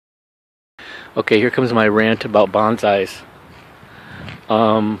Okay, here comes my rant about bonsais.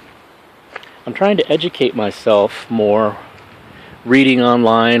 I'm trying to educate myself more, reading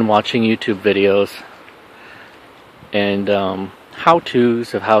online, watching YouTube videos, and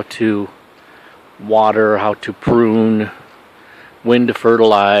how-tos of how to water, how to prune, when to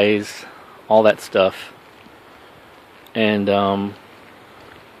fertilize, all that stuff. And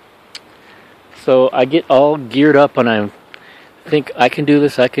so I get all geared up and I think I can do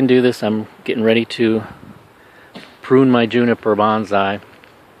this, I'm getting ready to prune my juniper bonsai.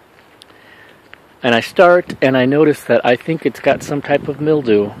 And I start and I notice that I think it's got some type of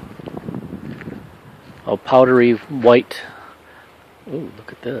mildew. A powdery white. Ooh,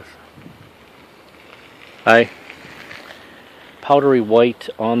 look at this. Powdery white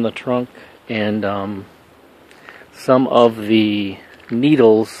on the trunk, and some of the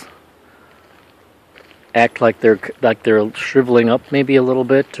needles act like they're shriveling up maybe a little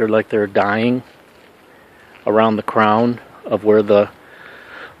bit, or like they're dying around the crown of where the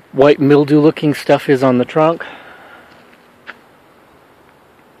white mildew looking stuff is on the trunk.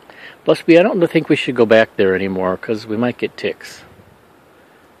 Plus, I don't think we should go back there anymore because we might get ticks.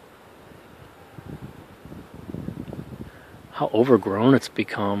 How overgrown it's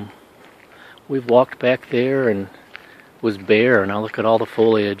become. We've walked back there and it was bare. Now look at all the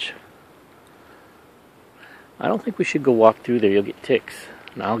foliage. I don't think we should go walk through there. You'll get ticks.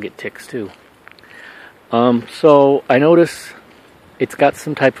 And I'll get ticks too. So I notice it's got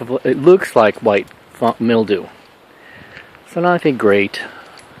some type of, it looks like white mildew. So now I think, great.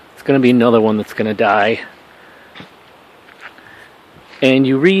 It's going to be another one that's going to die. And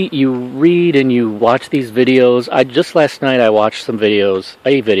you read and you watch these videos. Just last night I watched some videos,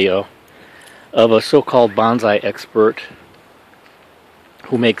 a video of a so-called bonsai expert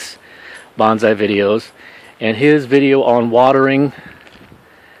who makes bonsai videos. And his video on watering,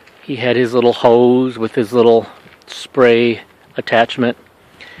 he had his little hose with his little spray attachment,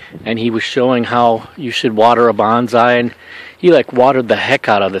 and he was showing how you should water a bonsai, and he watered the heck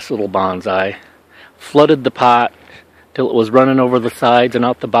out of this little bonsai, flooded the pot till it was running over the sides and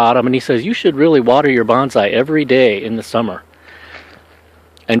out the bottom, and he says you should really water your bonsai every day in the summer.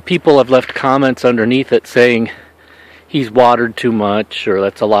 And people have left comments underneath it saying he's watered too much, or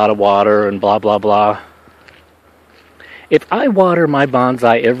that's a lot of water, and blah blah blah. If I water my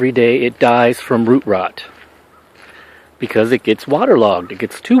bonsai every day, it dies from root rot. Because it gets waterlogged, it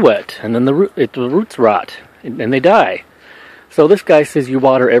gets too wet, and then the roots rot, and they die. So this guy says you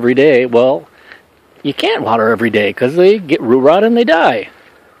water every day. Well, you can't water every day because they get root rot and they die.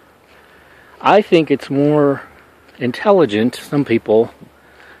 I think it's more intelligent, some people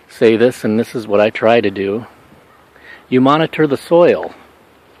say this, and this is what I try to do. You monitor the soil.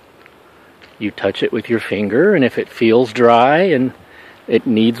 You touch it with your finger, and if it feels dry and it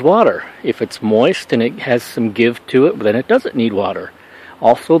needs water. If it's moist and it has some give to it, then it doesn't need water.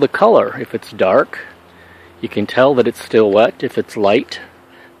 Also the color. If it's dark, you can tell that it's still wet. If it's light,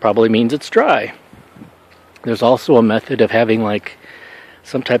 probably means it's dry. There's also a method of having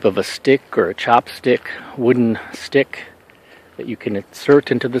some type of a stick or a chopstick, wooden stick, that you can insert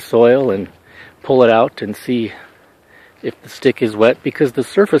into the soil and pull it out and see if the stick is wet, because the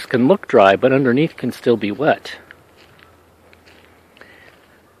surface can look dry, but underneath can still be wet.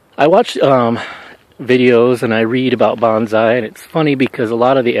 I watch videos and I read about bonsai, and it's funny because a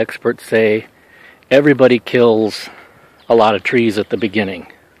lot of the experts say everybody kills a lot of trees at the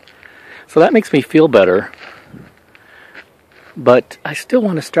beginning. So that makes me feel better. But I still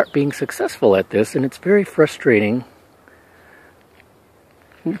want to start being successful at this, and it's very frustrating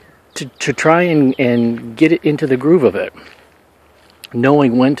to try and get it into the groove of it.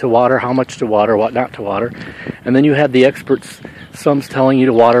 Knowing when to water, how much to water, what not to water. And then you have the experts, some telling you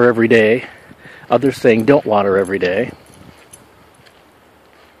to water every day, others saying don't water every day.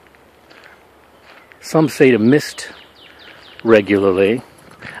 Some say to mist regularly,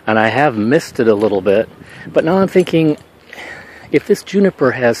 and I have misted a little bit, but now I'm thinking, if this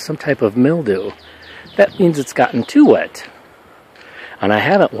juniper has some type of mildew, that means it's gotten too wet. And I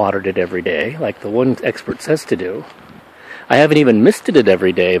haven't watered it every day, like the one expert says to do. I haven't even misted it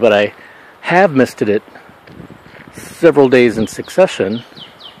every day, but I have misted it several days in succession.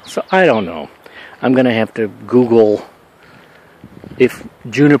 So I don't know. I'm going to have to Google if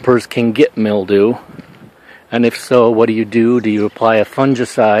junipers can get mildew. And if so, what do you do? Do you apply a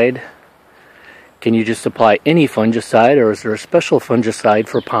fungicide? Can you just apply any fungicide, or is there a special fungicide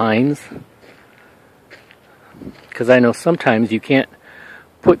for pines? Because I know sometimes you can't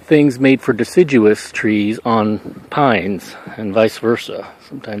put things made for deciduous trees on pines, and vice versa.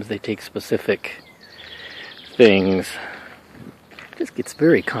 Sometimes they take specific things. It just gets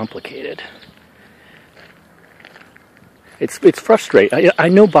very complicated. It's frustrating. I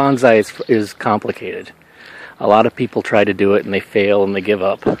know bonsai is complicated. A lot of people try to do it and they fail and they give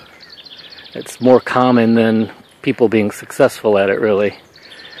up. It's more common than people being successful at it, really.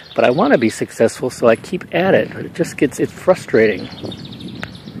 But I want to be successful, so I keep at it. But it's frustrating.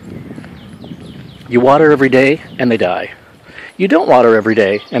 You water every day and they die. You don't water every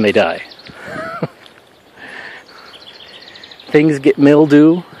day and they die. Things get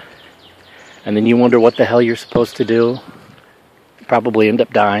mildew, and then you wonder what the hell you're supposed to do. Probably end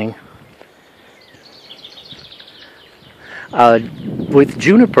up dying. With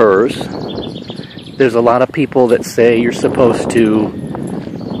junipers, there's a lot of people that say you're supposed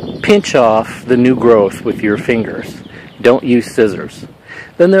to pinch off the new growth with your fingers. Don't use scissors.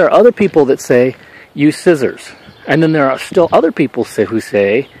 Then there are other people that say use scissors. And then there are still other people who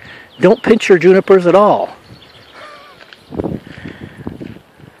say don't pinch your junipers at all.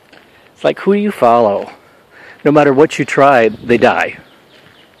 It's like, who do you follow? No matter what you try, they die.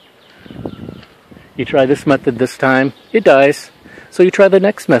 You try this method this time, it dies. So you try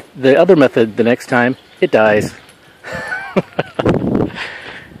the other method the next time, it dies.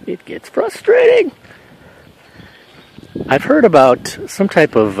 It gets frustrating. I've heard about some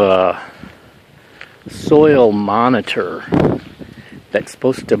type of soil monitor that's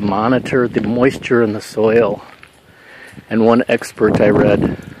supposed to monitor the moisture in the soil. And one expert I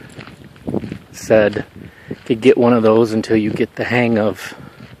read said you could get one of those until you get the hang of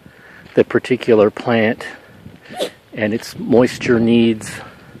the particular plant and its moisture needs,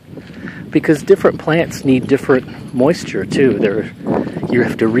 because different plants need different moisture too. You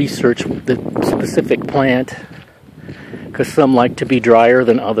have to research the specific plant, because some like to be drier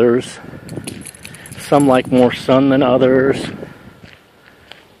than others, some like more sun than others.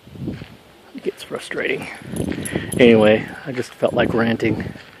 It gets frustrating. Anyway, I just felt like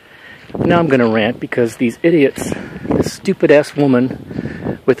ranting. Now I'm gonna rant because these idiots, this stupid ass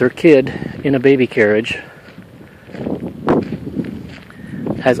woman with her kid in a baby carriage,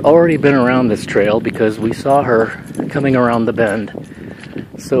 has already been around this trail because we saw her coming around the bend.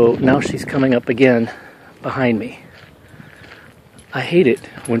 So now she's coming up again behind me. I hate it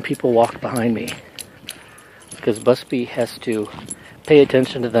when people walk behind me, because Busby has to pay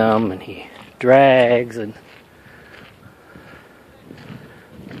attention to them and he drags, and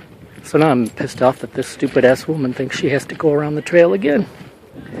so now I'm pissed off that this stupid ass woman thinks she has to go around the trail again,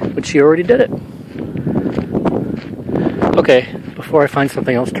 but she already did it. Okay, before I find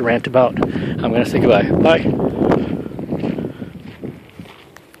something else to rant about, I'm going to say goodbye. Bye.